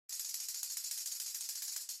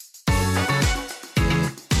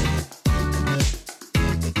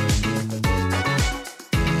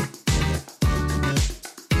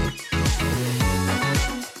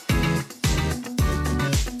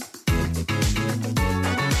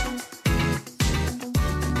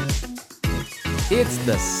It's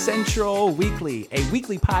the Central Weekly, a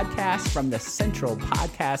weekly podcast from the Central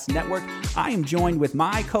Podcast Network. I am joined with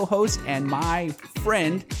my co-host and my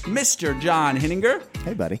friend, Mr. John Henninger.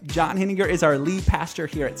 Hey, buddy. John Henninger is our lead pastor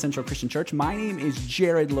here at Central Christian Church. My name is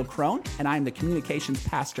Jared LaCrone, and I'm the communications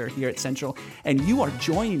pastor here at Central. And you are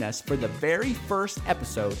joining us for the very first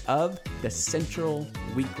episode of the Central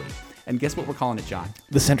Weekly. And guess what we're calling it, John?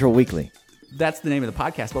 The Central Weekly. That's the name of the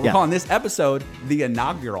podcast, but we're calling this episode the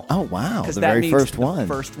Inaugural. Oh, wow. The that very means first the one.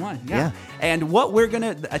 First one, yeah. And what we're going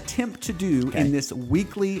to attempt to do in this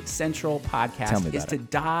weekly Central podcast is to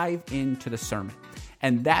dive into the sermon.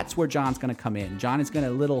 And that's where John's going to come in. John is going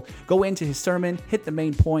to go into his sermon, hit the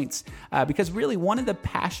main points, because really one of the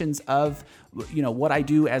passions of what I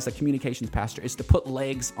do as a communications pastor is to put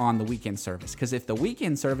legs on the weekend service. Because if the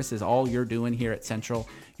weekend service is all you're doing here at Central,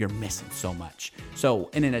 you're missing so much. So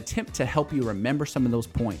in an attempt to help you remember some of those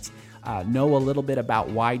points, know a little bit about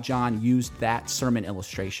why John used that sermon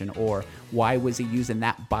illustration, or why was he using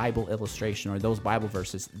that Bible illustration or those Bible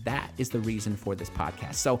verses. That is the reason for this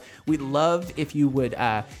podcast. So we'd love if you would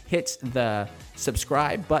hit the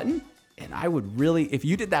subscribe button. And I would really, if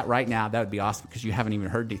you did that right now, that would be awesome, because you haven't even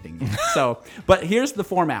heard anything yet. But here's the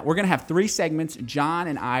format. We're going to have 3 segments. John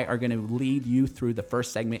and I are going to lead you through the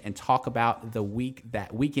first segment and talk about the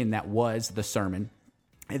weekend that was the sermon.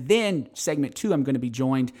 And then segment 2, I'm going to be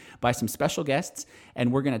joined by some special guests,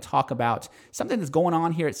 and we're going to talk about something that's going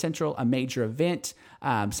on here at Central, a major event,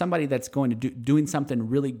 somebody that's going to doing something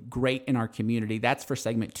really great in our community. That's for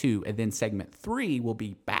segment 2. And then segment 3 will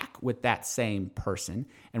be back with that same person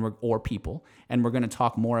or people, and we're going to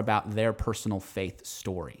talk more about their personal faith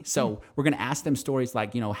story. So we're going to ask them stories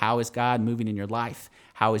like, how is God moving in your life?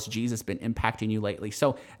 How has Jesus been impacting you lately?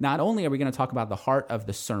 So not only are we going to talk about the heart of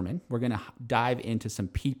the sermon, we're going to dive into some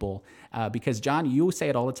people, because John, you say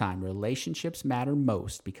it all the time, relationships matter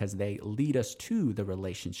most because they lead us to the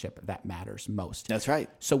relationship that matters most. That's right.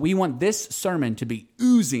 So we want this sermon to be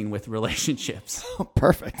oozing with relationships.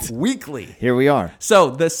 Perfect. Weekly. Here we are.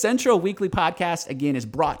 So the Central Weekly Podcast, again, is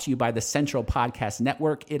brought to you by the Central Podcast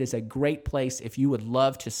Network. It is a great place if you would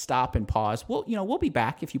love to stop and pause. Well, we'll be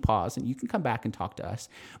back if you pause, and you can come back and talk to us.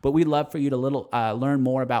 But we'd love for you to learn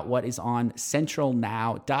more about what is on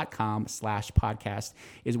centralnow.com/podcast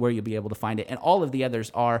is where you'll be able to find it. And all of the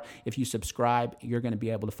others are, if you subscribe, you're going to be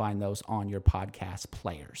able to find those on your podcast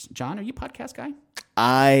players. John, are you a podcast guy?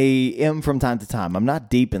 I am from time to time. I'm not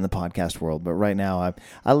deep in the podcast world, but right now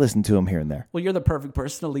I listen to them here and there. Well, you're the perfect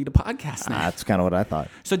person to lead a podcast now. That's kind of what I thought.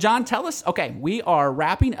 So, John, tell us, we are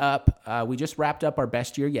wrapping up. We just wrapped up our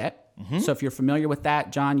best year yet. Mm-hmm. So if you're familiar with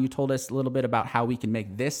that, John, you told us a little bit about how we can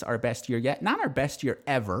make this our best year yet. Not our best year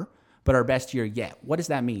ever, but our best year yet. What does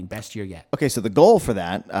that mean, best year yet? Okay, so the goal for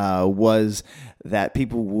that was that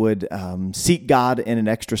people would seek God in an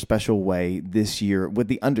extra special way this year, with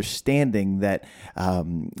the understanding that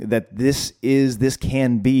this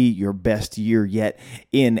can be your best year yet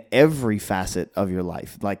in every facet of your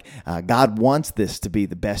life. Like God wants this to be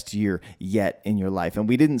the best year yet in your life. And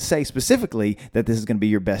we didn't say specifically that this is going to be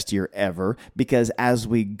your best year ever, because as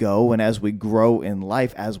we go and as we grow in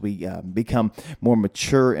life, as we become more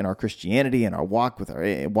mature in our Christianity and our walk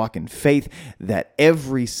in faith, that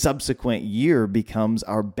every subsequent year becomes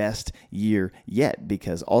our best year yet,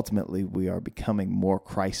 because ultimately we are becoming more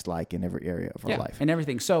Christ-like in every area of our life. And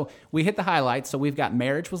everything. So we hit the highlights. So we've got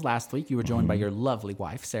marriage was last week. You were joined by your lovely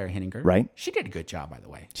wife, Sarah Henninger. Right. She did a good job, by the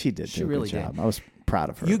way. She did. She really did. did. I was proud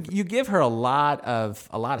of her. You give her a lot of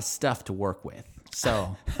stuff to work with.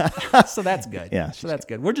 So that's good. Yeah. So that's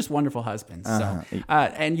good. We're just wonderful husbands. So,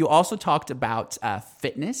 and you also talked about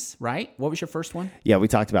fitness, right? What was your first one? Yeah, we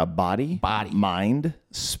talked about body, mind,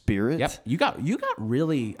 spirit. Yep. You got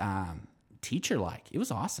really teacher-like. It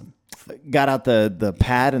was awesome. Got out the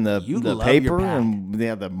pad and the paper and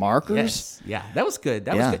the markers. Yes. Yeah, that was good.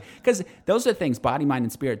 That was good. Because those are things, body, mind,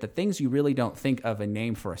 and spirit, the things you really don't think of a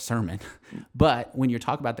name for a sermon. But when you're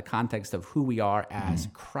talking about the context of who we are as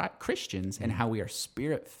Christians and how we are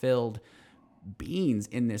spirit-filled beings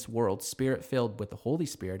in this world, spirit-filled with the Holy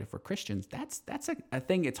Spirit, if we're Christians, that's a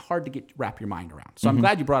thing it's hard to wrap your mind around. So I'm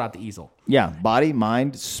glad you brought out the easel. Yeah, body,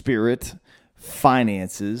 mind, spirit,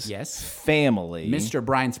 finances, family. Mr.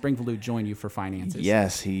 Brian Springfield joined you for finances.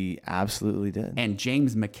 Yes, he absolutely did. And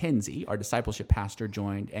James McKenzie, our discipleship pastor,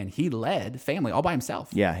 joined, and he led family all by himself.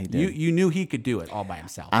 Yeah, he did. You knew he could do it all by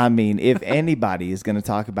himself. I mean, if anybody is going to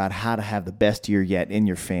talk about how to have the best year yet in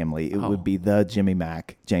your family, it would be the Jimmy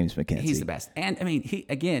Mac, James McKenzie. He's the best. And I mean,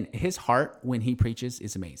 his heart when he preaches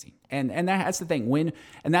is amazing. And that's the thing.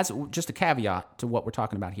 And that's just a caveat to what we're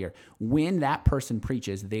talking about here. When that person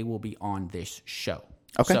preaches, they will be on this show.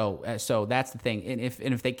 Okay. So that's the thing. And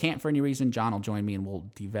if they can't for any reason, John will join me and we'll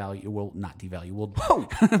not devalue.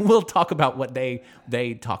 We'll talk about what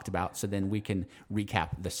they talked about, so then we can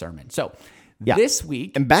recap the sermon. So this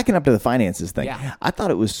week, and backing up to the finances thing, Yeah. I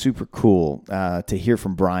thought it was super cool to hear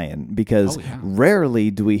from Brian, because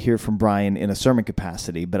rarely do we hear from Brian in a sermon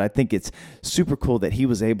capacity, but I think it's super cool that he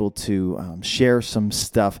was able to share some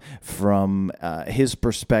stuff from his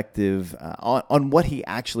perspective on what he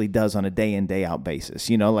actually does on a day in, day out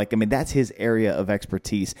basis. That's his area of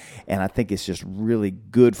expertise, and I think it's just really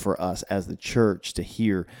good for us as the church to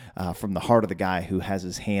hear from the heart of the guy who has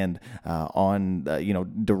his hand on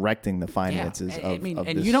directing the finances. Of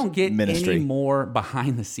you don't get ministry. any more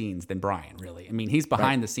behind the scenes than Brian, really. He's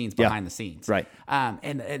behind the scenes, right?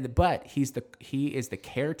 But he is the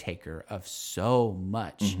caretaker of so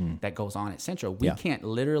much that goes on at Central. We can't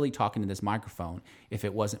literally talk into this microphone if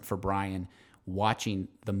it wasn't for Brian watching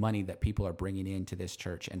the money that people are bringing into this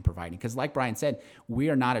church and providing. Because like Brian said,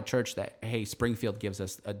 we are not a church that, hey, Springfield gives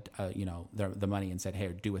us the money and said, hey,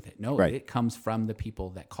 do with it. No, It comes from the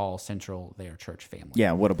people that call Central their church family.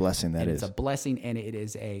 Yeah, what a blessing that is. It's a blessing, and it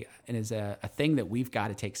is a thing that we've got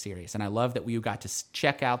to take serious. And I love that we got to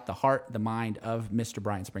check out the heart, the mind of Mr.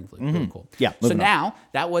 Brian Springfield. Really cool. Yeah. So now,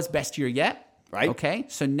 that was Best Year Yet. Right. Okay.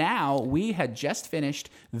 So now we had just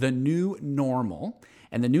finished The New Normal.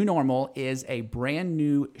 And The New Normal is a brand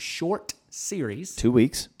new short series. 2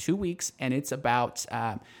 weeks. 2 weeks. And it's about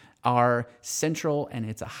our Central, and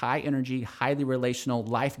it's a high energy, highly relational,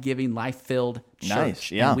 life-giving, life-filled church.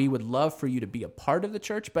 Nice, yeah. And we would love for you to be a part of the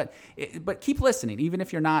church, but keep listening, even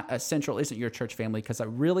if you're not a Central, isn't your church family, because I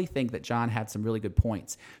really think that John had some really good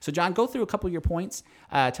points. So John, go through a couple of your points.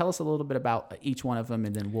 Tell us a little bit about each one of them,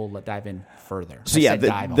 and then we'll dive in further. So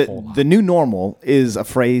the new normal is a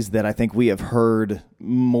phrase that I think we have heard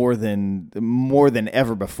more than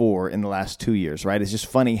ever before in the last 2 years, right? It's just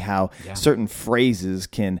funny how certain phrases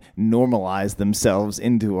can normalize themselves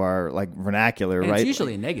into our vernacular, and right? It's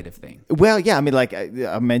usually a negative thing. Well, yeah, like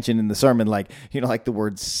I mentioned in the sermon, like the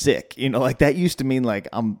word sick, like that used to mean like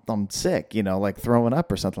I'm sick, like throwing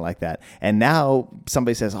up or something like that. And now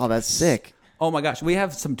somebody says, "Oh, that's sick." Oh my gosh, we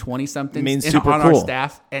have some 20-somethings on our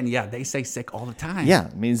staff, and they say sick all the time. Yeah,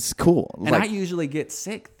 it means cool. And I usually get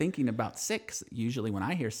sick thinking about sick. Usually when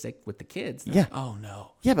I hear sick with the kids, oh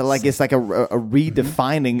no. Yeah, but it's like a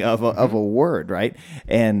redefining of a word, right?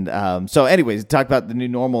 And so anyways, talk about the new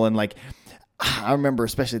normal, and I remember,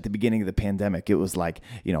 especially at the beginning of the pandemic, it was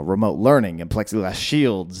remote learning and plexiglass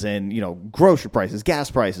shields and, grocery prices,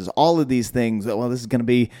 gas prices, all of these things. Well, this is going to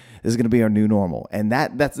be our new normal. And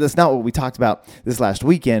that's not what we talked about this last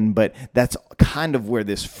weekend, but that's kind of where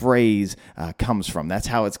this phrase comes from. That's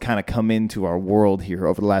how it's kind of come into our world here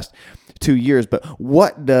over the last 2 years. But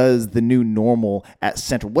what does the new normal at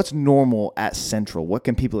Central? What's normal at Central? What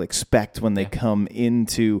can people expect when they come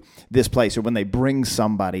into this place, or when they bring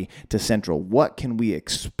somebody to Central? What can we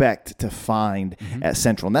expect to find at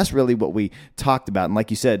Central? And that's really what we talked about. And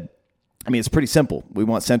like you said, it's pretty simple. We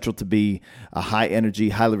want Central to be a high energy,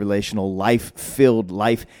 highly relational, life-filled,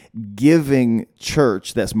 life-giving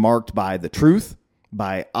church that's marked by the truth,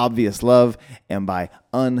 by obvious love, and by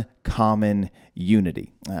uncommon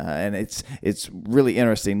unity. And it's really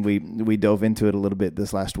interesting. We dove into it a little bit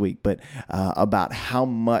this last week, but about how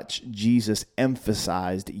much Jesus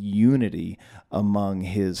emphasized unity among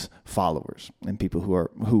his followers and people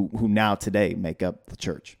who now today make up the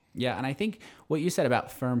church. Yeah, and I think what you said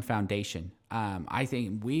about firm foundation, I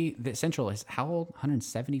think the Central is how old?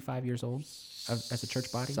 175 years old as a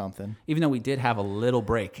church body? Something. Even though we did have a little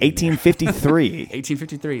break. 1853.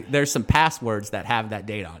 1853. There's some passwords that have that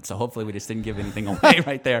date on it, so hopefully we just didn't give anything away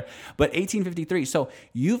right there. But 1853. So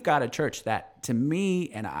you've got a church that, to me,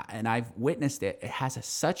 and I've witnessed it, it has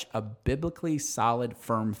such a biblically solid,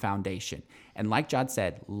 firm foundation. And like John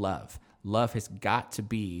said, love. Love has got to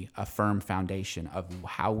be a firm foundation of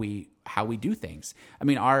how we do things.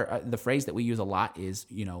 The phrase that we use a lot is,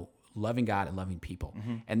 loving God and loving people.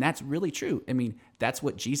 And that's really true. That's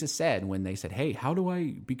what Jesus said when they said, hey, how do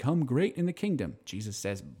I become great in the kingdom? Jesus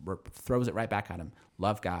throws it right back at him.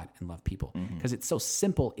 Love God and love people. Because it's so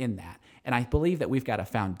simple in that. And I believe that we've got a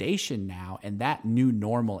foundation now, and that new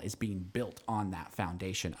normal is being built on that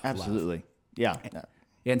foundation of Absolutely. love. Yeah.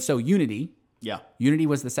 And so unity. Yeah. Unity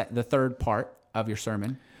was the third part of your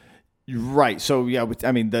sermon. Right. So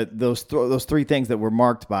those three things that we're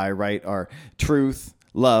marked by, right, are truth,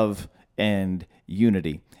 love, and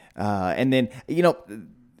unity. And then,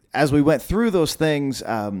 as we went through those things,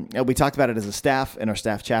 we talked about it as a staff in our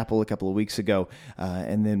staff chapel a couple of weeks ago,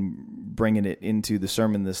 and then bringing it into the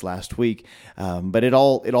sermon this last week. But it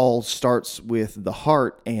all starts with the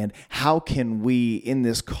heart, and how can we, in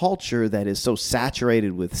this culture that is so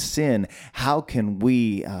saturated with sin, how can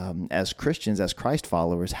we, as Christians, as Christ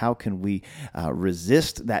followers, how can we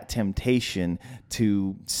resist that temptation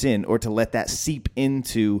to sin or to let that seep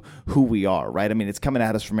into who we are, right? I mean, it's coming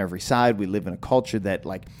at us from every side. We live in a culture that,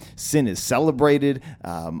 like, sin is celebrated,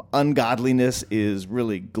 ungodliness is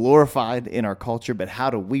really glorified in our culture, but how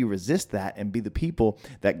do we resist that and be the people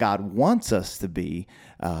that God wants us to be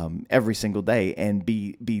every single day, and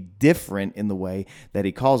be different in the way that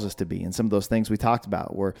he calls us to be? And some of those things we talked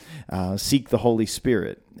about were seek the Holy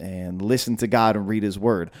Spirit and listen to God and read his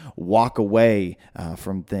word, walk away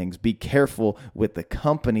from things, be careful with the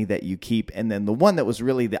company that you keep. And then the one that was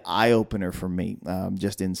really the eye-opener for me,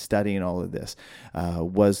 just in studying all of this,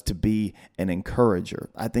 was to be an encourager.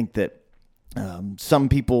 I think that some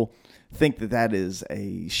people think that is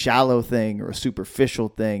a shallow thing or a superficial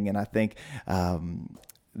thing, and I think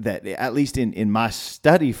that, at least in my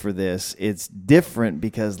study for this, it's different,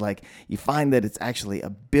 because, like, you find that it's actually a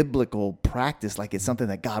biblical practice. Like, it's something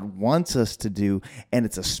that God wants us to do, and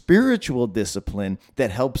it's a spiritual discipline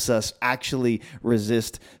that helps us actually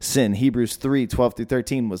resist sin. Hebrews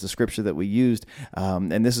 3:12-13 was the scripture that we used,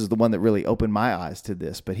 and this is the one that really opened my eyes to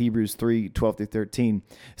this. But Hebrews 3:12-13,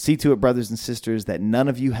 see to it, brothers and sisters, that none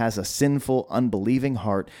of you has a sinful, unbelieving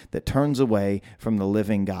heart that turns away from the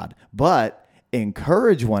living God, but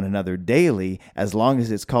encourage one another daily, as long as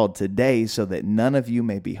it's called today, so that none of you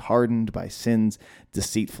may be hardened by sin's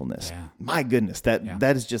deceitfulness. Yeah. My goodness, that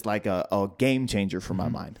is just like a game changer for my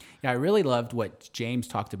mind. Yeah, I really loved what James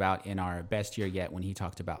talked about in our Best Year Yet when he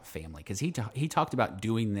talked about family, because he talked about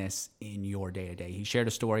doing this in your day-to-day. He shared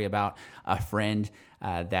a story about a friend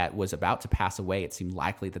that was about to pass away. It seemed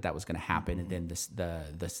likely that was going to happen, and then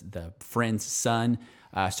the friend's son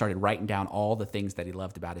started writing down all the things that he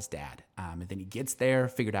loved about his dad. And then he gets there,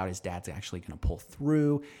 figured out his dad's actually going to pull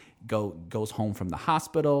through, goes home from the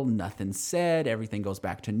hospital, nothing said, everything goes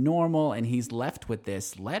back to normal, and he's left with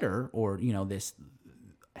this letter, or, this,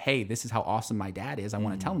 hey, this is how awesome my dad is, I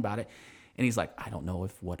want to tell him about it. And he's like, I don't know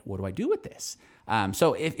what do I do with this?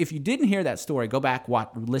 So if you didn't hear that story, go back,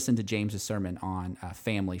 listen to James's sermon on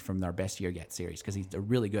family from our Best Year Yet series, because he's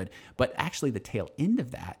really good. But actually, the tail end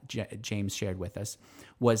of that, James shared with us,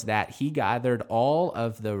 was that he gathered all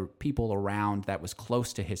of the people around that was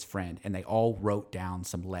close to his friend, and they all wrote down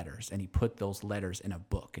some letters, and he put those letters in a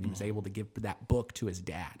book, and he was able to give that book to his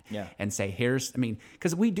dad and say,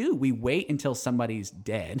 because we wait until somebody's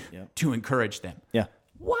dead to encourage them. Yeah.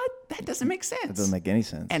 What? That doesn't make sense. That doesn't make any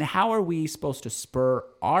sense. And how are we supposed to spur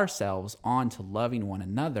ourselves on to loving one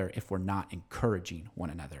another if we're not encouraging one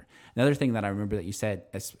another? Another thing that I remember that you said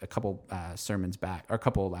a couple sermons back, or a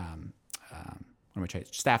couple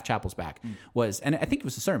staff chapels back, was, and I think it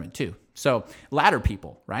was a sermon too. So ladder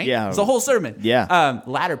people, right? Yeah. It's a whole sermon. Yeah.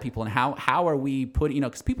 Ladder people, and how are we putting,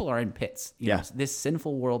 because people are in pits. You know, this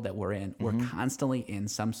sinful world that we're in, we're constantly in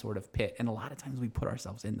some sort of pit. And a lot of times we put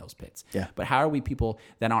ourselves in those pits. Yeah. But how are we people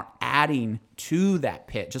that aren't adding to that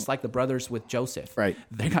pit, just like the brothers with Joseph? Right.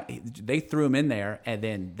 They threw him in there, and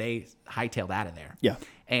then they hightailed out of there. Yeah.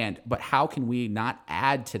 But how can we not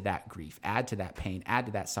add to that grief, add to that pain, add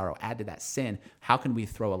to that sorrow, add to that sin? How can we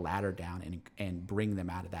throw a ladder down and bring them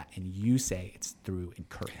out of that? And you say it's through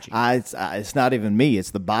encouraging. It's not even me.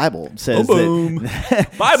 It's the Bible. It says boom.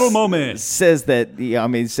 That Bible moment. Says that,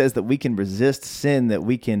 it says that we can resist sin, that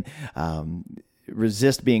we can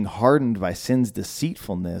resist being hardened by sin's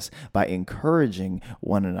deceitfulness by encouraging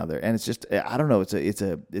one another. And it's just, I don't know,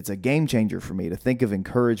 it's a game changer for me to think of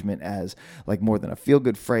encouragement as like more than a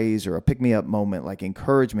feel-good phrase or a pick-me-up moment. Like,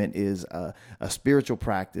 encouragement is a spiritual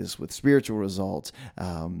practice with spiritual results.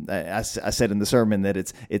 I said in the sermon that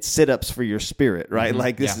it's sit-ups for your spirit, right?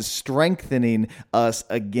 Like, this is strengthening us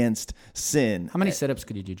against sin. How many sit-ups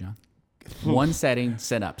could you do, John? One setting,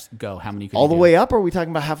 sit-ups, go. How many? All the way up, or are we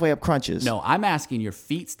talking about halfway up crunches? No, I'm asking your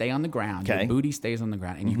feet stay on the ground, your booty stays on the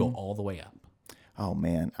ground, and you go all the way up. Oh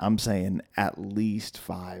man, I'm saying at least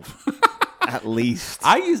 5. At least.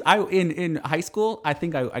 In high school, I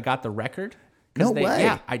think I got the record. No way.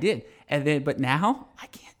 Yeah, I did. And then, but now I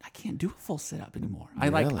can't do a full sit-up anymore.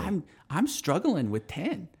 Really? I'm struggling with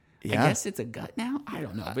 10. Yeah. I guess it's a gut now. I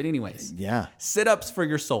don't know. But anyways, yeah, sit-ups for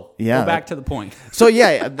your soul. Yeah. Go back to the point. So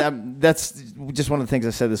yeah, that's just one of the things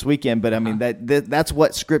I said this weekend. But I mean, that's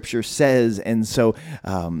what Scripture says. And so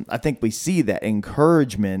I think we see that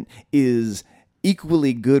encouragement is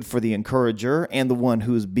equally good for the encourager and the one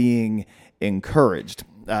who's being encouraged.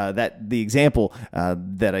 that the example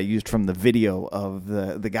that I used from the video of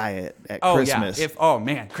the guy at Christmas.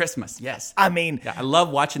 Yeah. Christmas. Yes. I mean, I love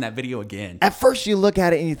watching that video again. At first, you look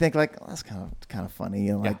at it and you think like, that's kind of funny,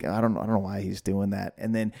 and like I don't know why he's doing that,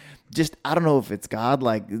 and then just I don't know if it's God,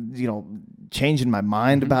 like changing my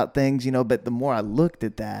mind about things, But the more I looked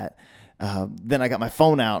at that, then I got my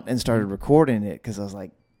phone out and started recording it because I was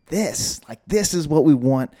like, this is what we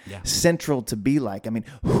want Central to be like. I mean,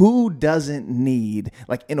 who doesn't need,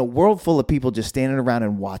 like, in a world full of people just standing around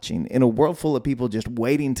and watching, in a world full of people just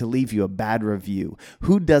waiting to leave you a bad review,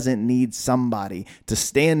 who doesn't need somebody to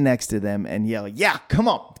stand next to them and yell, yeah, come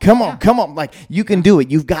on, like, you can do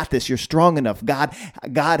it, you've got this, you're strong enough,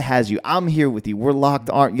 God has you, I'm here with you, we're locked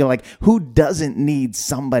arms. You're like, who doesn't need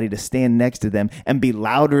somebody to stand next to them and be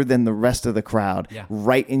louder than the rest of the crowd,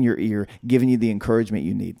 right in your ear, giving you the encouragement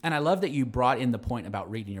you need? And I love that you brought in the point about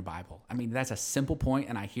reading your Bible. I mean, that's a simple point,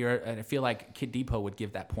 and I feel like Kid Depot would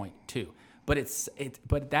give that point too.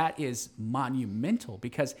 But that is monumental,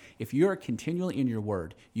 because if you're continually in your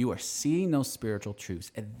word, you are seeing those spiritual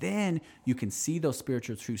truths, and then you can see those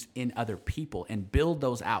spiritual truths in other people and build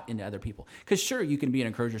those out into other people. Because sure, you can be an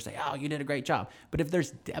encourager, say, oh, you did a great job. But if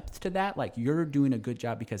there's depth to that, like, you're doing a good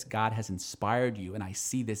job because God has inspired you, and I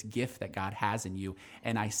see this gift that God has in you,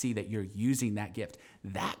 and I see that you're using that gift.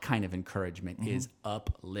 That kind of encouragement is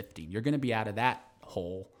uplifting. You're going to be out of that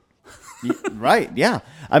hole. Right. Yeah.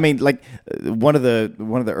 I mean, like, one of the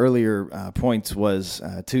earlier points was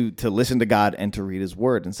to listen to God and to read His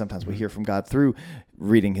Word. And sometimes we hear from God through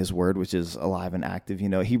reading His Word, which is alive and active.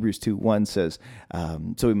 Hebrews 2:1 says,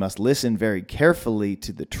 so we must listen very carefully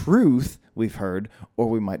to the truth we've heard, or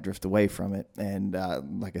we might drift away from it. And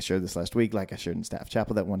like I shared this last week, like I shared in Staff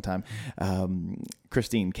Chapel that one time,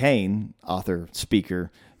 Christine Kane, author,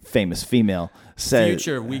 speaker, famous female, said,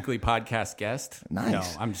 future weekly podcast guest.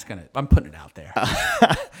 Nice. No, I'm putting it out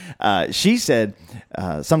there. She said,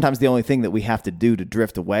 sometimes the only thing that we have to do to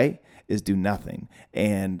drift away is do nothing.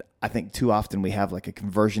 And I think too often we have like a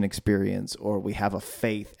conversion experience, or we have a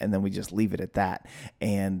faith and then we just leave it at that.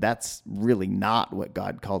 And that's really not what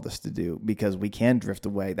God called us to do, because we can drift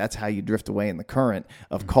away. That's how you drift away in the current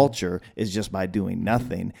of culture, is just by doing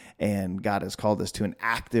nothing. And God has called us to an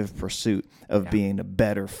active pursuit of being a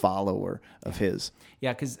better follower of His.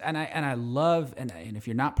 Yeah, because I love, and if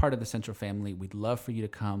you're not part of the Central family, we'd love for you to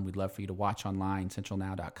come. We'd love for you to watch online.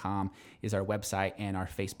 CentralNow.com is our website, and our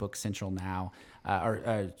Facebook, Central Now.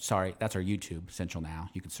 That's our YouTube, Central Now.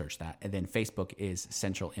 You can search that. And then Facebook is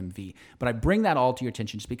Central MV. But I bring that all to your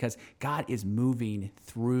attention just because God is moving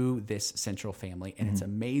through this Central family, and it's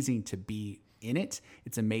amazing to be in it.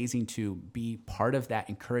 It's amazing to be part of that,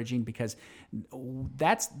 encouraging, because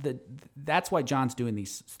that's why John's doing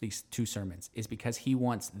these two sermons, is because he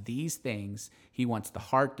wants these things. He wants the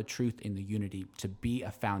heart, the truth, and the unity to be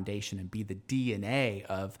a foundation and be the DNA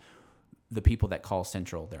of the people that call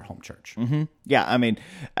Central their home church. Mm-hmm. Yeah, I mean,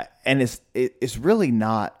 and it's really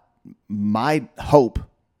not my hope.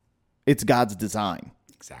 It's God's design.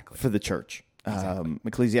 Exactly. For the church. Exactly.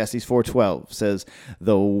 Ecclesiastes 4:12 says,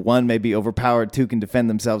 though one may be overpowered, two can defend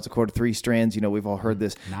themselves according to three strands. We've all heard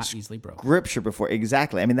this not easily broken scripture before.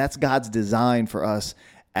 Exactly. I mean, that's God's design for us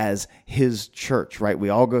as His church, right? We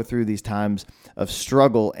all go through these times of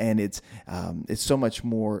struggle, and it's so much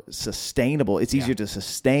more sustainable. It's easier to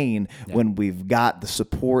sustain when we've got the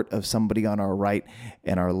support of somebody on our right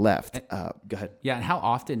and our left. Go ahead. Yeah, and how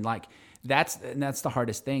often, like, that's the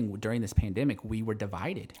hardest thing during this pandemic. We were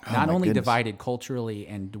divided, not only divided culturally,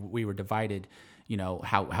 and we were divided,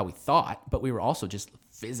 how we thought, but we were also just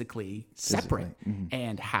physically separate. Mm-hmm.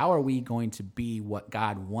 And how are we going to be what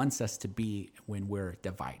God wants us to be when we're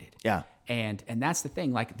divided? Yeah. And that's the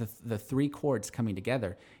thing, like the three chords coming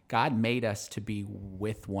together. God made us to be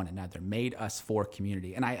with one another, made us for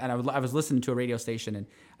community. And I was listening to a radio station,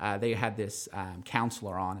 and they had this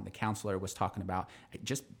counselor on, and the counselor was talking about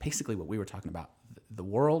just basically what we were talking about, the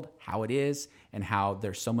world, how it is, and how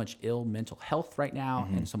there's so much ill mental health right now,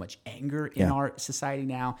 and so much anger in our society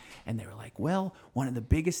now. And they were like, well, one of the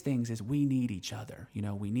biggest things is we need each other.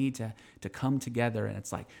 We need to come together. And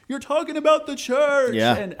it's like, you're talking about the church.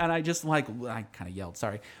 Yeah. And I just I kind of yelled,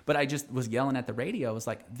 sorry, but I just was yelling at the radio. I was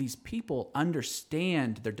like, these people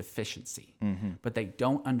understand their deficiency, but they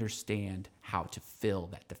don't understand how to fill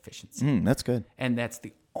that deficiency. That's good. And that's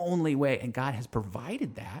the only way, and God has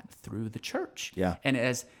provided that through the church. Yeah. And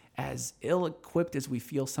as ill-equipped as we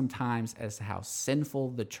feel sometimes as how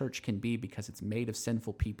sinful the church can be because it's made of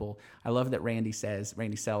sinful people, I love that Randy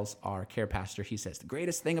Sells, our care pastor, he says, the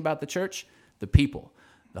greatest thing about the church, the people.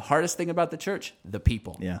 The hardest thing about the church, the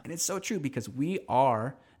people. Yeah. And it's so true because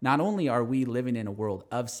not only are we living in a world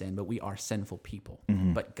of sin, but we are sinful people.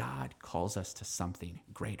 Mm-hmm. But God calls us to something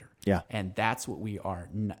greater. Yeah. And that's what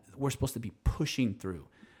we're supposed to be pushing through.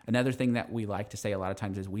 Another thing that we like to say a lot of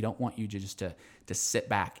times is we don't want you just to sit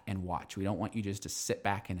back and watch. We don't want you just to sit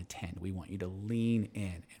back and attend. We want you to lean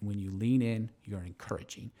in. And when you lean in, you're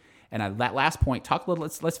encouraging. And that last point,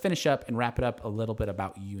 let's finish up and wrap it up a little bit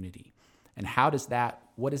about unity. And what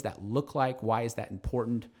does that look like? Why is that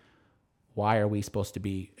important? Why are we supposed to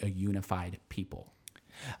be a unified people?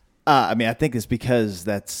 I think it's because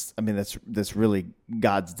that's really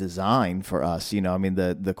God's design for us.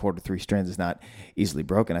 The cord of 3 strands is not easily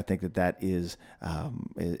broken. I think that is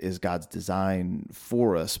God's design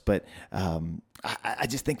for us. But I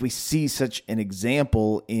just think we see such an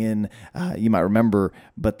example in, you might remember,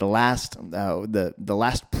 but the last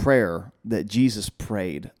prayer that Jesus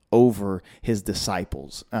prayed over his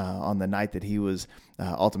disciples on the night that he was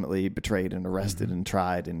ultimately betrayed and arrested and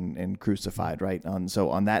tried and crucified, right? So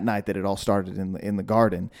on that night that it all started in the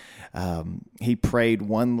garden, he prayed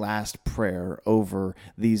one last prayer over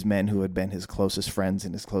these men who had been his closest friends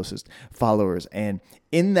and his closest followers. And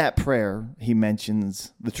in that prayer, he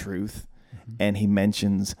mentions the truth. And he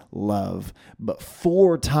mentions love. But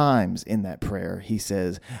 4 times in that prayer, he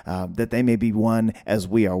says that they may be one as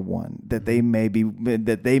we are one, that they may be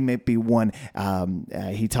one.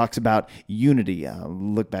 He talks about unity.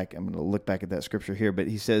 I'm going to look back at that scripture here, but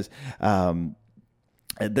he says, that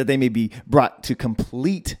they may be brought to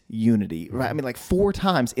complete unity, right? 4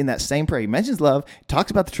 times in that same prayer, he mentions love,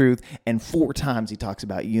 talks about the truth, and 4 times he talks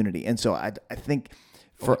about unity. And so I think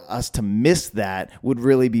for us to miss that would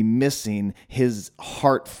really be missing his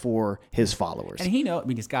heart for his followers. And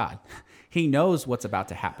because God, he knows what's about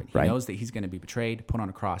to happen. He right. knows that he's going to be betrayed, put on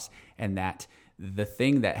a cross, and that the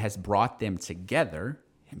thing that has brought them together,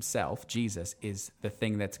 himself, Jesus, is the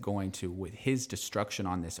thing that's going to, with his destruction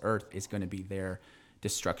on this earth, is going to be their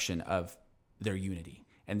destruction of their unity.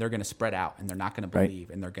 And they're going to spread out, and they're not going to believe,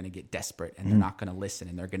 right. and they're going to get desperate, and they're not going to listen,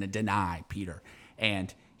 and they're going to deny Peter.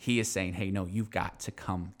 And he is saying, hey, no, you've got to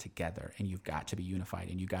come together, and you've got to be unified,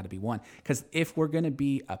 and you've got to be one. Because if we're going to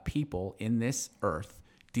be a people in this earth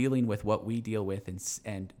dealing with what we deal with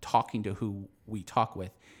and talking to who we talk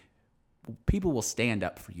with, people will stand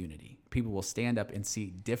up for unity. People will stand up and see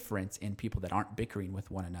difference in people that aren't bickering with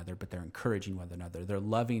one another, but they're encouraging one another. They're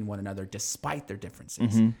loving one another despite their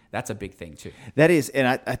differences. Mm-hmm. That's a big thing too. That is, and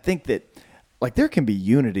I think that there can be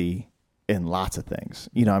unity in lots of things.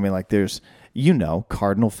 There's,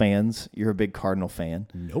 Cardinal fans. You're a big Cardinal fan.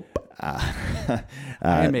 Nope. I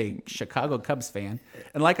am a Chicago Cubs fan,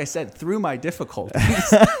 and like I said, through my difficulties.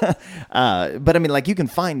 But you can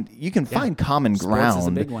find common ground. Sports is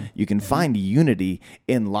a big one. You can find unity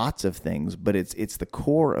in lots of things, but it's the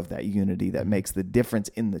core of that unity that makes the difference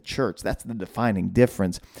in the church. That's the defining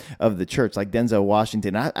difference of the church. Like Denzel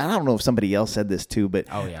Washington. I don't know if somebody else said this too, but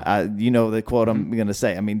the quote I'm going to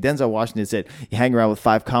say. Denzel Washington said, "You hang around with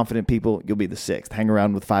 5 confident people, you'll be the 6th. Hang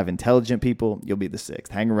around with 5 intelligent people, you'll be the 6th.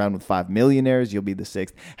 Hang around with 5 millionaires, you'll be the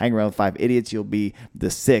 6th. Hang around with 5 idiots, you'll be the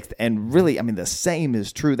 6th." And really, the same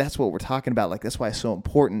is true. That's what we're talking about. That's why it's so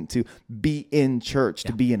important to be in church,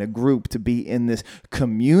 to be in a group, to be in this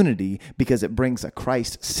community, because it brings a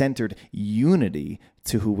Christ-centered unity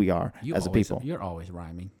to who we are as a people. You're always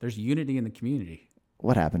rhyming. There's unity in the community.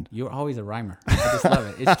 What happened? You're always a rhymer. I just love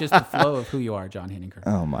it. It's just the flow of who you are, John Henninger.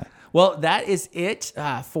 Oh, my. Well, that is it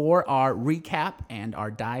for our recap and our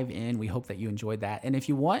dive in. We hope that you enjoyed that. And if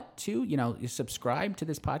you want to, you subscribe to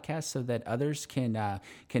this podcast so that others can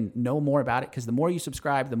know more about it. Because the more you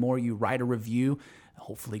subscribe, the more you write a review,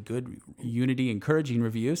 hopefully good unity, encouraging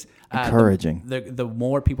reviews. Encouraging. The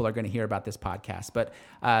more people are going to hear about this podcast. But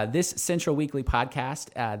this Central Weekly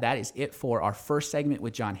podcast, that is it for our first segment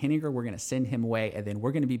with John Henninger. We're going to send him away, and then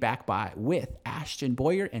we're going to be back with Ashton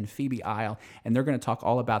Boyer and Phoebe Isle, and they're going to talk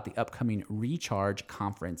all about the upcoming Recharge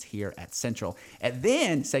Conference here at Central. And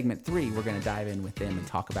then segment 3, we're going to dive in with them and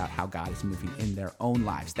talk about how God is moving in their own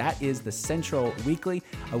lives. That is the Central Weekly,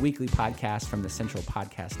 a weekly podcast from the Central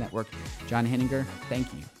Podcast Network. John Henninger,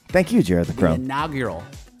 thank you. Thank you, Jared the Crow. Inaugural.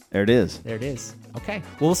 There it is. There it is. Okay.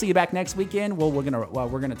 Well, we'll see you back next weekend. We're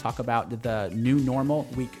gonna talk about the new normal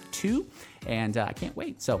week 2, and I can't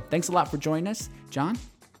wait. So thanks a lot for joining us, John.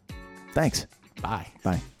 Thanks. Bye.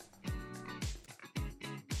 Bye.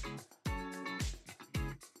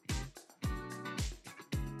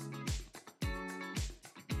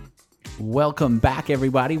 Welcome back,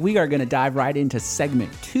 everybody. We are going to dive right into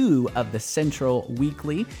segment 2 of the Central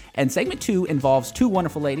Weekly. And segment 2 involves two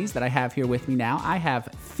wonderful ladies that I have here with me now. I have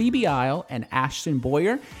Phoebe Isle and Ashton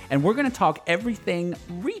Boyer, and we're going to talk everything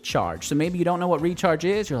recharge. So maybe you don't know what recharge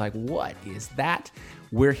is. You're like, what is that?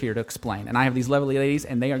 We're here to explain. And I have these lovely ladies,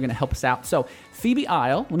 and they are going to help us out. So Phoebe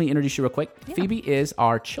Isle, let me introduce you real quick. Yeah. Phoebe is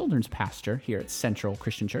our children's pastor here at Central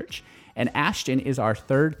Christian Church, and Ashton is our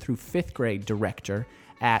 3rd through 5th grade director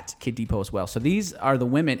at Kid Depot as well. So these are the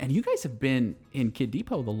women, and you guys have been in Kid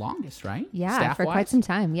Depot the longest, right? Yeah, Staff-wise? For quite some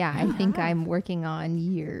time. Yeah, I think I'm working on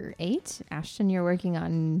year 8. Ashton, you're working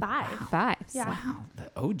on 5. Yeah. Wow,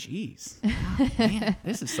 the OGs. Oh, man,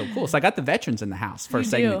 this is so cool. So I got the veterans in the house for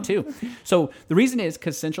segment 2. So the reason is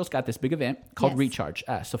because Central's got this big event called Recharge.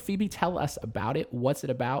 So Phoebe, tell us about it. What's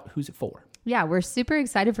it about? Who's it for? Yeah, we're super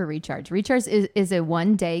excited for Recharge. Recharge is a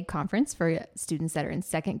one-day conference for students that are in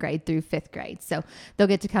 2nd grade through 5th grade. So they'll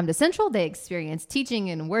get to come to Central. They experience teaching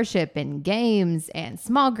and worship and games and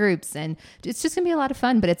small groups. And it's just going to be a lot of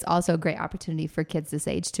fun, but it's also a great opportunity for kids this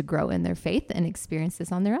age to grow in their faith and experience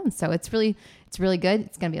this on their own. So it's really good.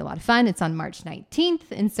 It's going to be a lot of fun. It's on March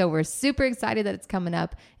 19th. And so we're super excited that it's coming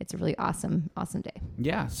up. It's a really awesome day.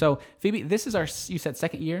 Yeah. So Phoebe, this is you said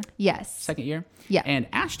 2nd year? Yes. 2nd year? Yeah. And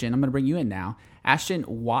Ashton, I'm going to bring you in now. Ashton,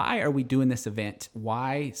 why are we doing this event?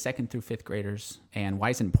 Why 2nd through 5th graders? And why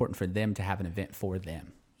is it important for them to have an event for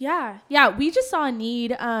them? Yeah. We just saw a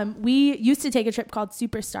need. We used to take a trip called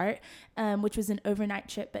Super Start, which was an overnight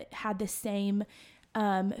trip, but had the same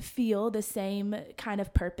feel, the same kind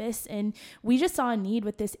of purpose. And we just saw a need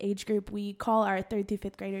with this age group. We call our 3rd through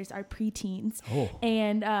 5th graders our preteens. Oh.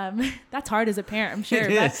 And that's hard as a parent, I'm sure.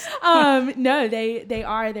 But no,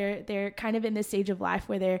 they're kind of in this stage of life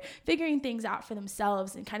where they're figuring things out for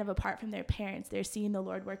themselves and kind of apart from their parents. They're seeing the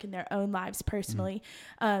Lord work in their own lives personally,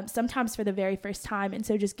 sometimes for the very first time. And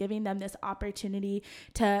so just giving them this opportunity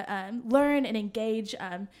to learn and engage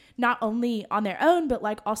not only on their own, but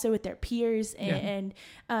like also with their peers and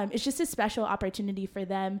it's just a special opportunity for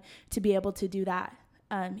them to be able to do that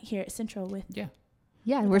here at Central with.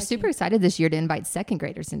 Yeah, and we're super excited this year to invite 2nd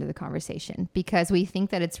graders into the conversation because we think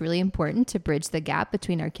that it's really important to bridge the gap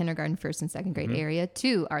between our kindergarten, 1st and 2nd grade area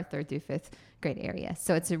to our 3rd through 5th grade area.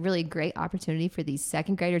 So it's a really great opportunity for these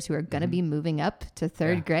 2nd graders who are going to be moving up to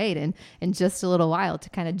 3rd grade and in just a little while to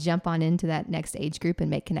kind of jump on into that next age group and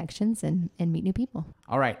make connections and meet new people.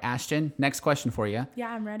 All right, Ashton, next question for you. Yeah,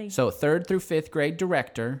 I'm ready. So 3rd through 5th grade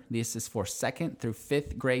director, this is for 2nd through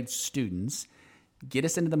 5th grade students. Get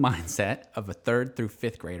us into the mindset of a 3rd through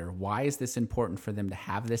 5th grader. Why is this important for them to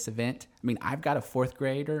have this event? I mean, I've got a 4th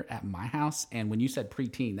grader at my house, and when you said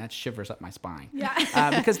preteen, that shivers up my spine.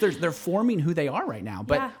 Yeah. Because they're forming who they are right now.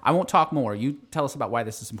 But I won't talk more. You tell us about why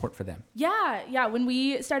this is important for them. Yeah. When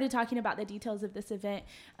we started talking about the details of this event,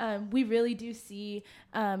 we really do see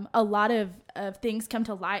a lot of things come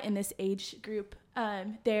to light in this age group.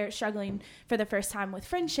 They're struggling for the first time with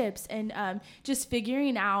friendships and just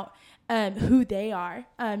figuring out who they are,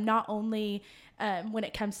 not only when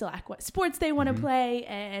it comes to like what sports they want to play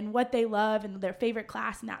and what they love and their favorite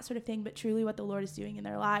class and that sort of thing, but truly what the Lord is doing in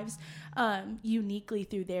their lives uniquely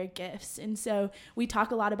through their gifts. And so we talk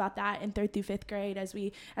a lot about that in 3rd through 5th grade as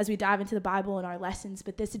we dive into the Bible and our lessons.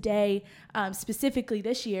 But this day, specifically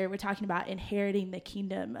this year, we're talking about inheriting the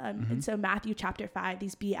kingdom. And so Matthew chapter 5,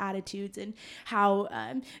 these Beatitudes and how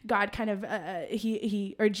God kind of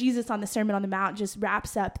he or Jesus on the Sermon on the Mount just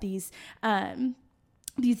wraps up these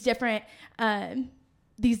different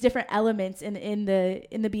elements in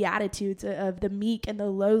the Beatitudes of the meek and the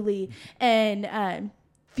lowly and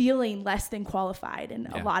feeling less than qualified. And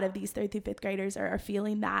a lot of these 3rd through 5th graders are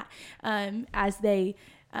feeling that as they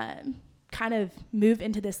kind of move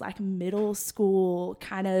into this like middle school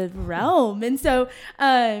kind of realm. And so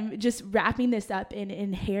just wrapping this up in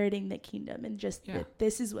inheriting the kingdom and just that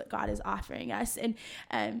this is what God is offering us. And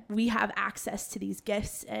we have access to these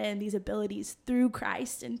gifts and these abilities through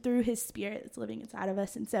Christ and through his Spirit that's living inside of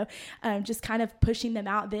us. And so just kind of pushing them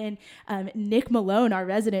out. Then Nick Malone, our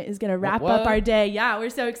resident, is going to wrap up our day. Yeah,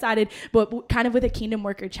 we're so excited. But kind of with a Kingdom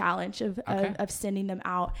Worker challenge of sending them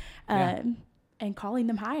out. And calling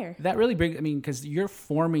them higher. That really brings, because you're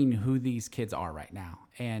forming who these kids are right now.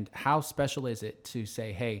 And how special is it to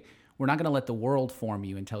say, hey, we're not going to let the world form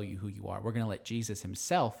you and tell you who you are. We're going to let Jesus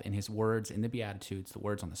himself in his words in the Beatitudes, the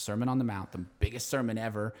words on the Sermon on the Mount, the biggest sermon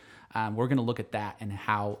ever. We're going to look at that and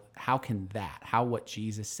how what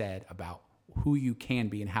Jesus said about who you can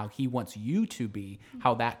be and how he wants you to be,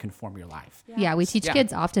 how that can form your life. Yeah, we teach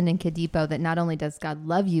kids often in Kid Depot that not only does God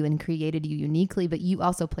love you and created you uniquely, but you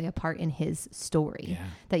also play a part in his story. Yeah.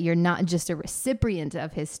 That you're not just a recipient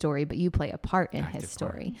of his story, but you play a part in his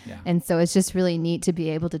story. Yeah. And so it's just really neat to be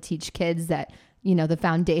able to teach kids that, you know, the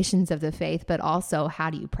foundations of the faith, but also how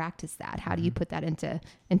do you practice that? How do you put that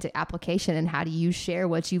into application, and how do you share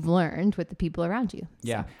what you've learned with the people around you?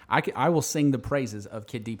 Yeah, so. I will sing the praises of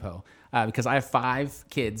Kid Depot because I have 5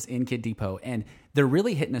 kids in Kid Depot, and they're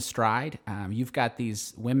really hitting a stride. You've got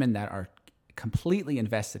these women that are completely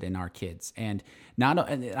invested in our kids, and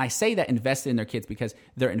I say that invested in their kids because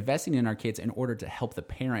they're investing in our kids in order to help the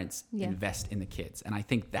parents invest in the kids. And I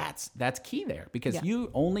think that's key there, because you're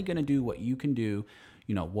only going to do what you can do,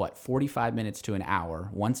 45 minutes to an hour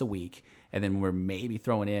once a week, and then we're maybe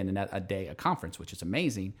throwing in a day a conference, which is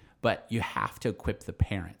amazing, but you have to equip the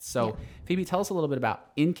parents. So Phoebe, tell us a little bit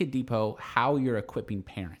about in Kid Depot, how you're equipping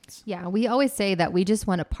parents. Yeah, we always say that we just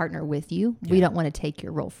want to partner with you. We don't want to take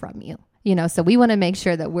your role from you. So we want to make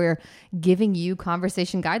sure that we're giving you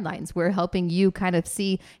conversation guidelines. We're helping you kind of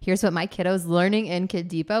see, here's what my kiddo's learning in Kid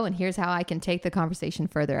Depot, and here's how I can take the conversation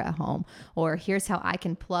further at home, or here's how I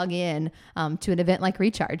can plug in to an event like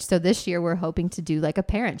Recharge. So this year we're hoping to do like a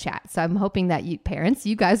parent chat. So I'm hoping that you parents,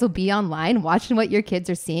 you guys will be online watching what your kids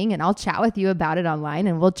are seeing, and I'll chat with you about it online,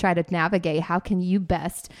 and we'll try to navigate how can you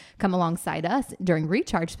best come alongside us during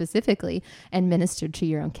Recharge specifically and minister to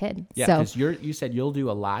your own kid. Yeah, because you said you'll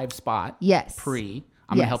do a live spot. Yes. I'm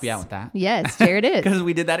going to help you out with that. Yes, here it is. Because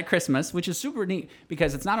we did that at Christmas, which is super neat,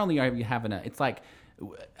 because it's not only are you having it's like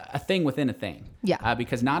a thing within a thing. Yeah.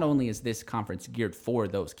 Because not only is this conference geared for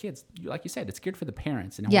those kids, like you said, it's geared for the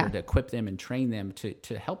parents in order to equip them and train them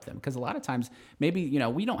to help them. Because a lot of times, maybe,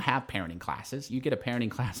 we don't have parenting classes. You get a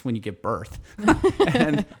parenting class when you give birth.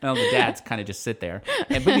 And the dads kind of just sit there.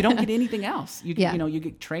 But you don't get anything else. You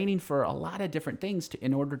get training for a lot of different things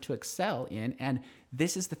in order to excel in. And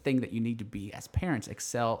this is the thing that you need to be, as parents,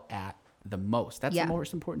 excel at the most. That's the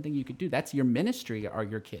most important thing you could do. That's your ministry, are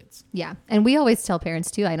your kids. Yeah. And we always tell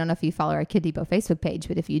parents too, I don't know if you follow our Kid Depot Facebook page,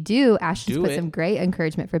 but if you do, Ashton's put some great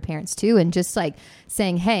encouragement for parents too. And just like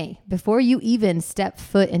saying, hey, before you even step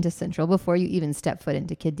foot into Central, before you even step foot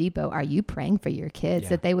into Kid Depot, are you praying for your kids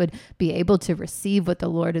that they would be able to receive what the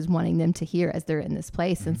Lord is wanting them to hear as they're in this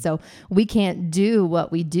place? Mm-hmm. And so we can't do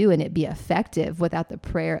what we do and it be effective without the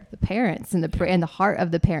prayer of the parents and the prayer and the heart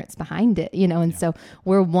of the parents behind it, And so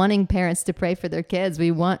we're wanting parents to pray for their kids.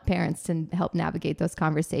 We want parents to help navigate those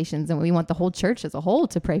conversations, and we want the whole church as a whole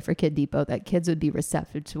to pray for Kid Depot, that kids would be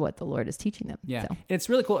receptive to what the Lord is teaching them. Yeah. So. It's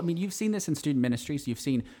really cool. I mean, you've seen this in student ministries. You've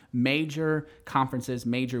seen major conferences,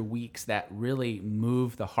 major weeks that really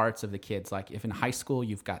move the hearts of the kids. Like if in high school,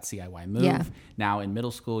 you've got CIY Move. Yeah. Now in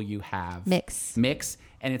middle school, you have Mix.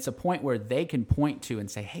 And it's a point where they can point to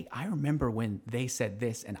and say, hey, I remember when they said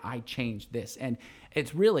this and I changed this. And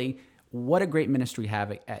it's really... what a great ministry we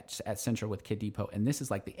have at Central with Kid Depot. And this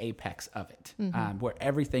is like the apex of it, where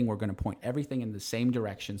we're going to point everything in the same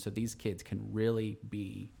direction so these kids can really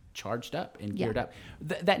be charged up and geared up.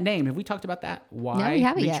 That name, have we talked about that? Why no, we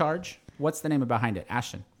haven't Recharge? Yet. What's the name behind it?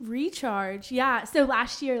 Ashton. Recharge. Yeah. So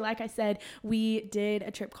last year, like I said, we did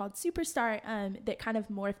a trip called Superstart that kind of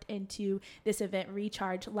morphed into this event,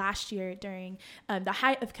 Recharge. Last year during the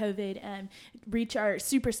height of COVID, Recharge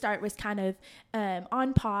Superstart was kind of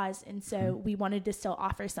on pause. And so we wanted to still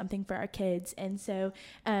offer something for our kids. And so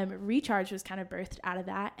Recharge was kind of birthed out of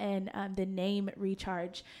that. And the name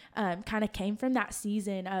Recharge kind of came from that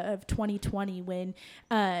season of 2020 when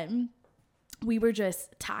we were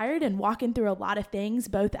just tired and walking through a lot of things,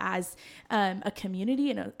 both as a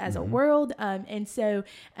community and as a world. And so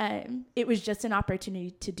it was just an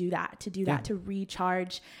opportunity to do that, to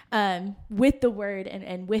recharge with the word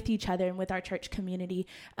and with each other and with our church community.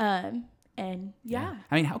 I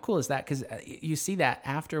mean, how cool is that? Because you see that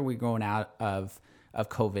after we're going out of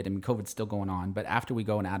COVID. I mean, COVID's still going on, but after we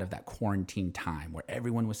going out of that quarantine time where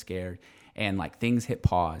everyone was scared and like things hit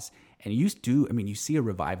pause, and you see a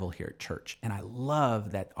revival here at church. And I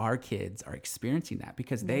love that our kids are experiencing that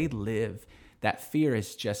because they live that fear.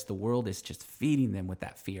 Is just, the world is just feeding them with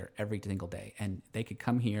that fear every single day. And they could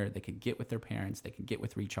come here, they could get with their parents, they could get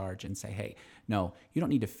with Recharge and say, hey, no, you don't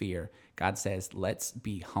need to fear. God says, let's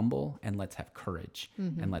be humble and let's have courage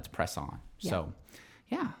and let's press on.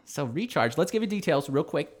 Yeah. So Recharge, let's give you details real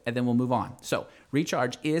quick and then we'll move on. So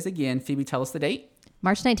Recharge is, again, Phoebe, tell us the date.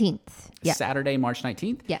 March 19th. Yeah. Saturday, March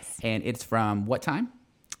 19th. Yes. And it's from what time?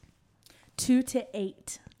 2 to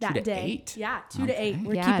 8. that day. 8? Yeah, 2 to 8.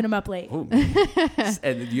 We're keeping them up late. And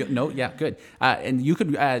good. And you could,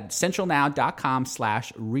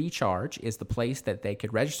 centralnow.com/recharge is the place that they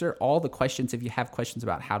could register all the questions. If you have questions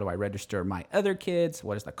about how do I register my other kids,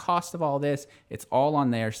 what is the cost of all this, it's all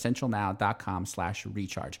on there,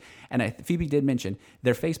 centralnow.com/recharge. And Phoebe did mention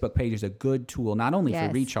their Facebook page is a good tool, not only for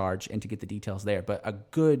recharge and to get the details there, but a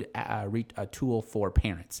good a tool for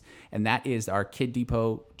parents. And that is our Kid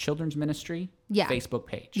Depot Children's Ministry Facebook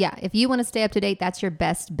page. Yeah. If you want to stay up to date, that's your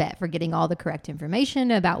best bet for getting all the correct information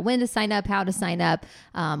about when to sign up, how to sign up,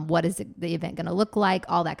 what is the event going to look like,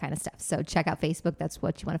 all that kind of stuff. So check out Facebook. That's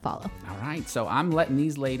what you want to follow. All right. So I'm letting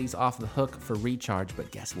these ladies off the hook for recharge, but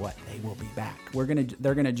guess what? They will be back.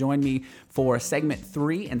 They're going to join me for segment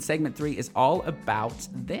 3, and segment 3 is all about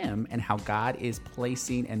them and how God is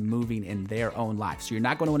placing and moving in their own life. So you're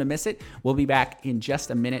not going to want to miss it. We'll be back in just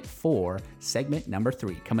a minute for segment number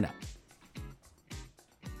 3 coming up.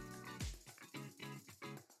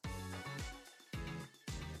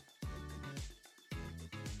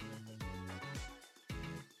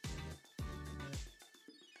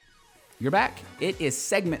 You're back. It is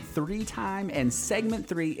segment 3 time, and segment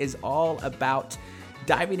 3 is all about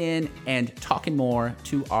diving in and talking more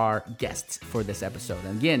to our guests for this episode.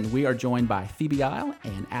 And again, we are joined by Phoebe Isle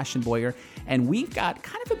and Ashton Boyer, and we've got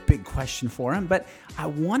kind of a big question for them, but I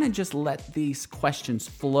want to just let these questions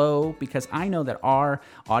flow because I know that our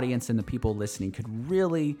audience and the people listening could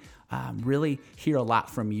really hear a lot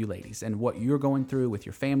from you ladies and what you're going through with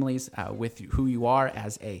your families, with who you are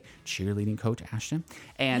as a cheerleading coach, Ashton.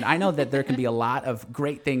 And I know that there can be a lot of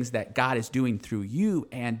great things that God is doing through you.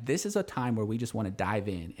 And this is a time where we just want to dive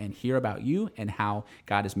in and hear about you and how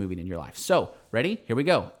God is moving in your life. So, ready? Here we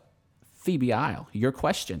go. Phoebe Isle, your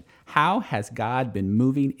question. How has God been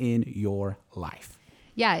moving in your life?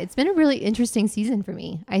 Yeah, it's been a really interesting season for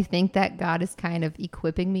me. I think that God is kind of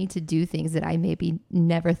equipping me to do things that I maybe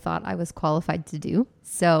never thought I was qualified to do.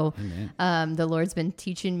 So the Lord's been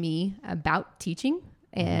teaching me about teaching,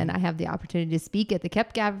 and I have the opportunity to speak at the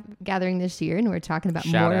KEPT gathering this year, and we're talking about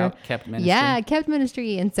Shout out KEPT Ministry. Yeah, KEPT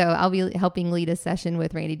Ministry. And so I'll be helping lead a session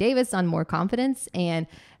with Randy Davis on more confidence, and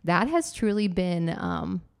that has truly been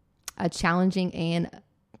a challenging thing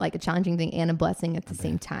and a blessing at the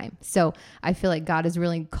same time. So I feel like God is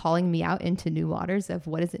really calling me out into new waters of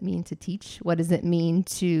what does it mean to teach? What does it mean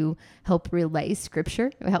to help relay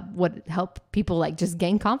scripture? Help people like just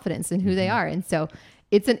gain confidence in who they are. And so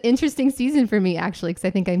it's an interesting season for me actually, because I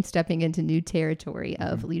think I'm stepping into new territory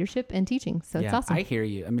of leadership and teaching. So it's awesome. I hear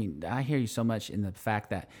you. I mean, I hear you so much in the fact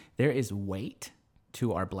that there is weight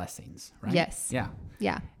to our blessings, right? Yes. Yeah.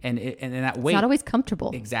 Yeah. And that weight. It's not always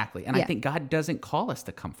comfortable. Exactly. And I think God doesn't call us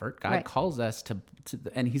to comfort. God calls us to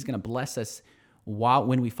and he's going to bless us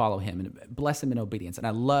when we follow him and bless him in obedience. And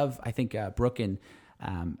I think Brooke and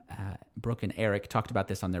Eric talked about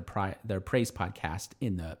this on their praise podcast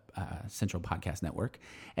in the Central Podcast Network.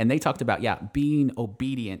 And they talked about, being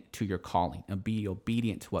obedient to your calling and be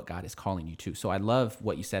obedient to what God is calling you to. So I love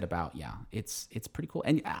what you said about, it's pretty cool.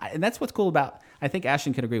 And that's what's cool about, I think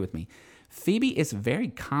Ashton could agree with me. Phoebe is very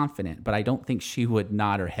confident, but I don't think she would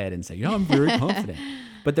nod her head and say, I'm very confident.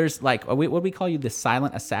 But there's like, what do we call you? The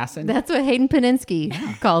silent assassin? That's what Hayden Paninsky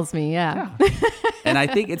calls me. Yeah. And I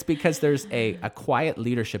think it's because there's a quiet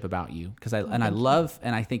leadership about you.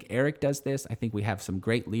 I think Eric does this. I think we have some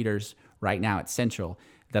great leaders right now at Central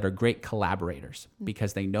that are great collaborators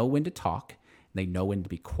because they know when to talk, they know when to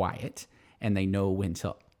be quiet, and they know when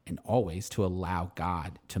to, and always to allow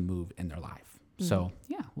God to move in their life. So,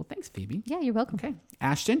 well, thanks, Phoebe. Yeah, you're welcome. Okay.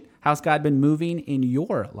 Ashton, how's God been moving in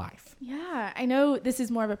your life? Yeah, I know this is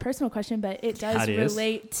more of a personal question, but it does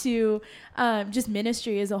relate to just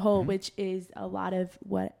ministry as a whole, which is a lot of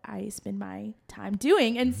what I spend my time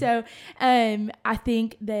doing. And so I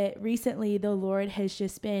think that recently the Lord has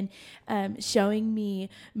just been showing me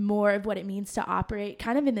more of what it means to operate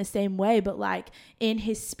kind of in the same way, but like in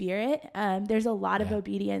his spirit. There's a lot of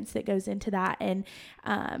obedience that goes into that. And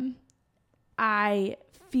I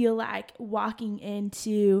feel like walking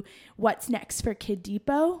into what's next for Kid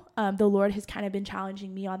Depot, the Lord has kind of been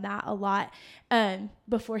challenging me on that a lot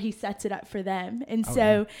before he sets it up for them. And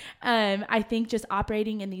so I think just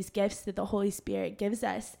operating in these gifts that the Holy Spirit gives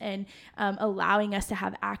us and allowing us to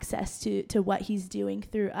have access to what he's doing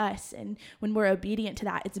through us. And when we're obedient to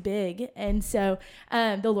that, it's big. And so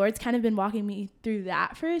the Lord's kind of been walking me through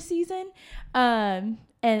that for a season.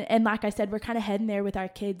 And like I said, we're kind of heading there with our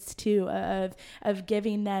kids too, of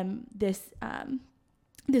giving them this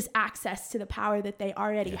this access to the power that they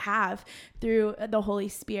already have through the Holy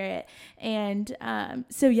Spirit. And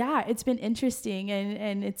so, yeah, it's been interesting.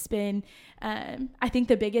 And it's been, I think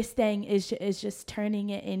the biggest thing is just turning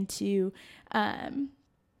it into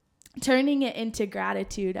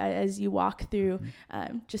gratitude as you walk through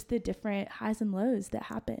just the different highs and lows that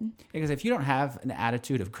happen. Because if you don't have an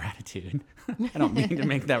attitude of gratitude, I don't mean to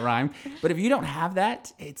make that rhyme, but if you don't have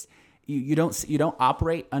that, it's you don't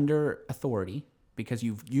operate under authority, because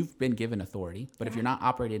you've been given authority. But if you're not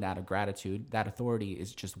operating out of gratitude, that authority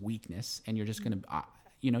is just weakness, and you're just going to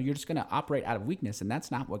you're just going to operate out of weakness, and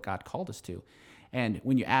that's not what God called us to. And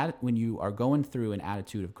when you are going through an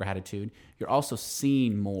attitude of gratitude, you're also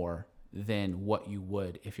seeing more than what you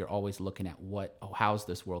would if you're always looking at how's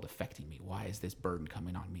this world affecting me? Why is this burden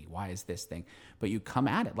coming on me? Why is this thing? But you come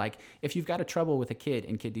at it like, if you've got a trouble with a kid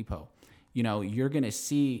in Kid Depot, you're going to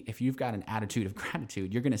see, if you've got an attitude of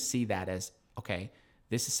gratitude, you're going to see that as, okay,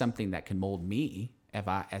 this is something that can mold me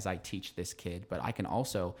as I teach this kid, but I can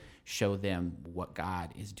also show them what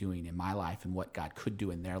God is doing in my life and what God could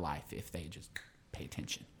do in their life if they just pay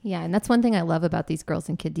attention. Yeah, and that's one thing I love about these girls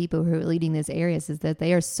in Kid Depot who are leading these areas, is that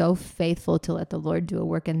they are so faithful to let the Lord do a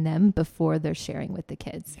work in them before they're sharing with the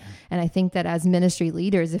kids. Yeah. And I think that as ministry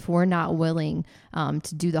leaders, if we're not willing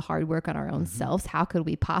to do the hard work on our own selves, how could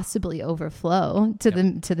we possibly overflow to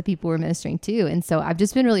the people we're ministering to? And so I've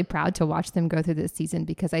just been really proud to watch them go through this season,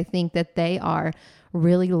 because I think that they are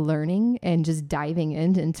really learning and just diving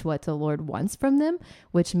into what the Lord wants from them,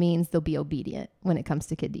 which means they'll be obedient when it comes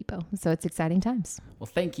to Kid Depot. So it's exciting times. Well,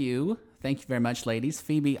 thank you. Thank you very much, ladies,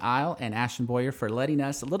 Phoebe Isle and Ashton Boyer, for letting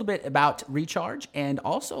us a little bit about Recharge, and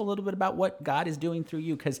also a little bit about what God is doing through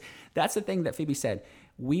you, because that's the thing that Phoebe said.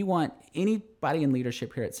 We want anybody in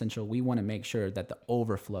leadership here at Central, we want to make sure that the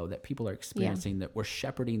overflow that people are experiencing, that we're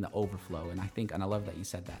shepherding the overflow. And I love that you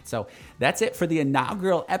said that. So that's it for the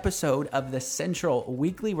inaugural episode of the Central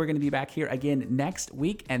Weekly. We're going to be back here again next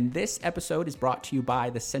week. And this episode is brought to you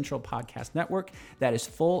by the Central Podcast Network, that is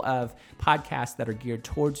full of podcasts that are geared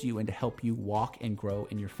towards you and to help you walk and grow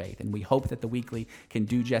in your faith. And we hope that the Weekly can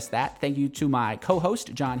do just that. Thank you to my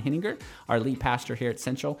co-host, John Henninger, our lead pastor here at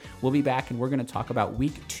Central. We'll be back, and we're going to talk about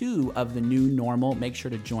week 2 of the new normal. Make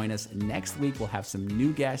sure to join us next week. We'll have some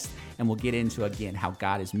new guests, and we'll get into, again, how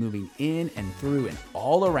God is moving in and through and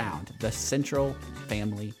all around the Central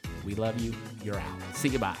family. We love you. You're out. See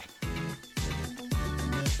you. Bye.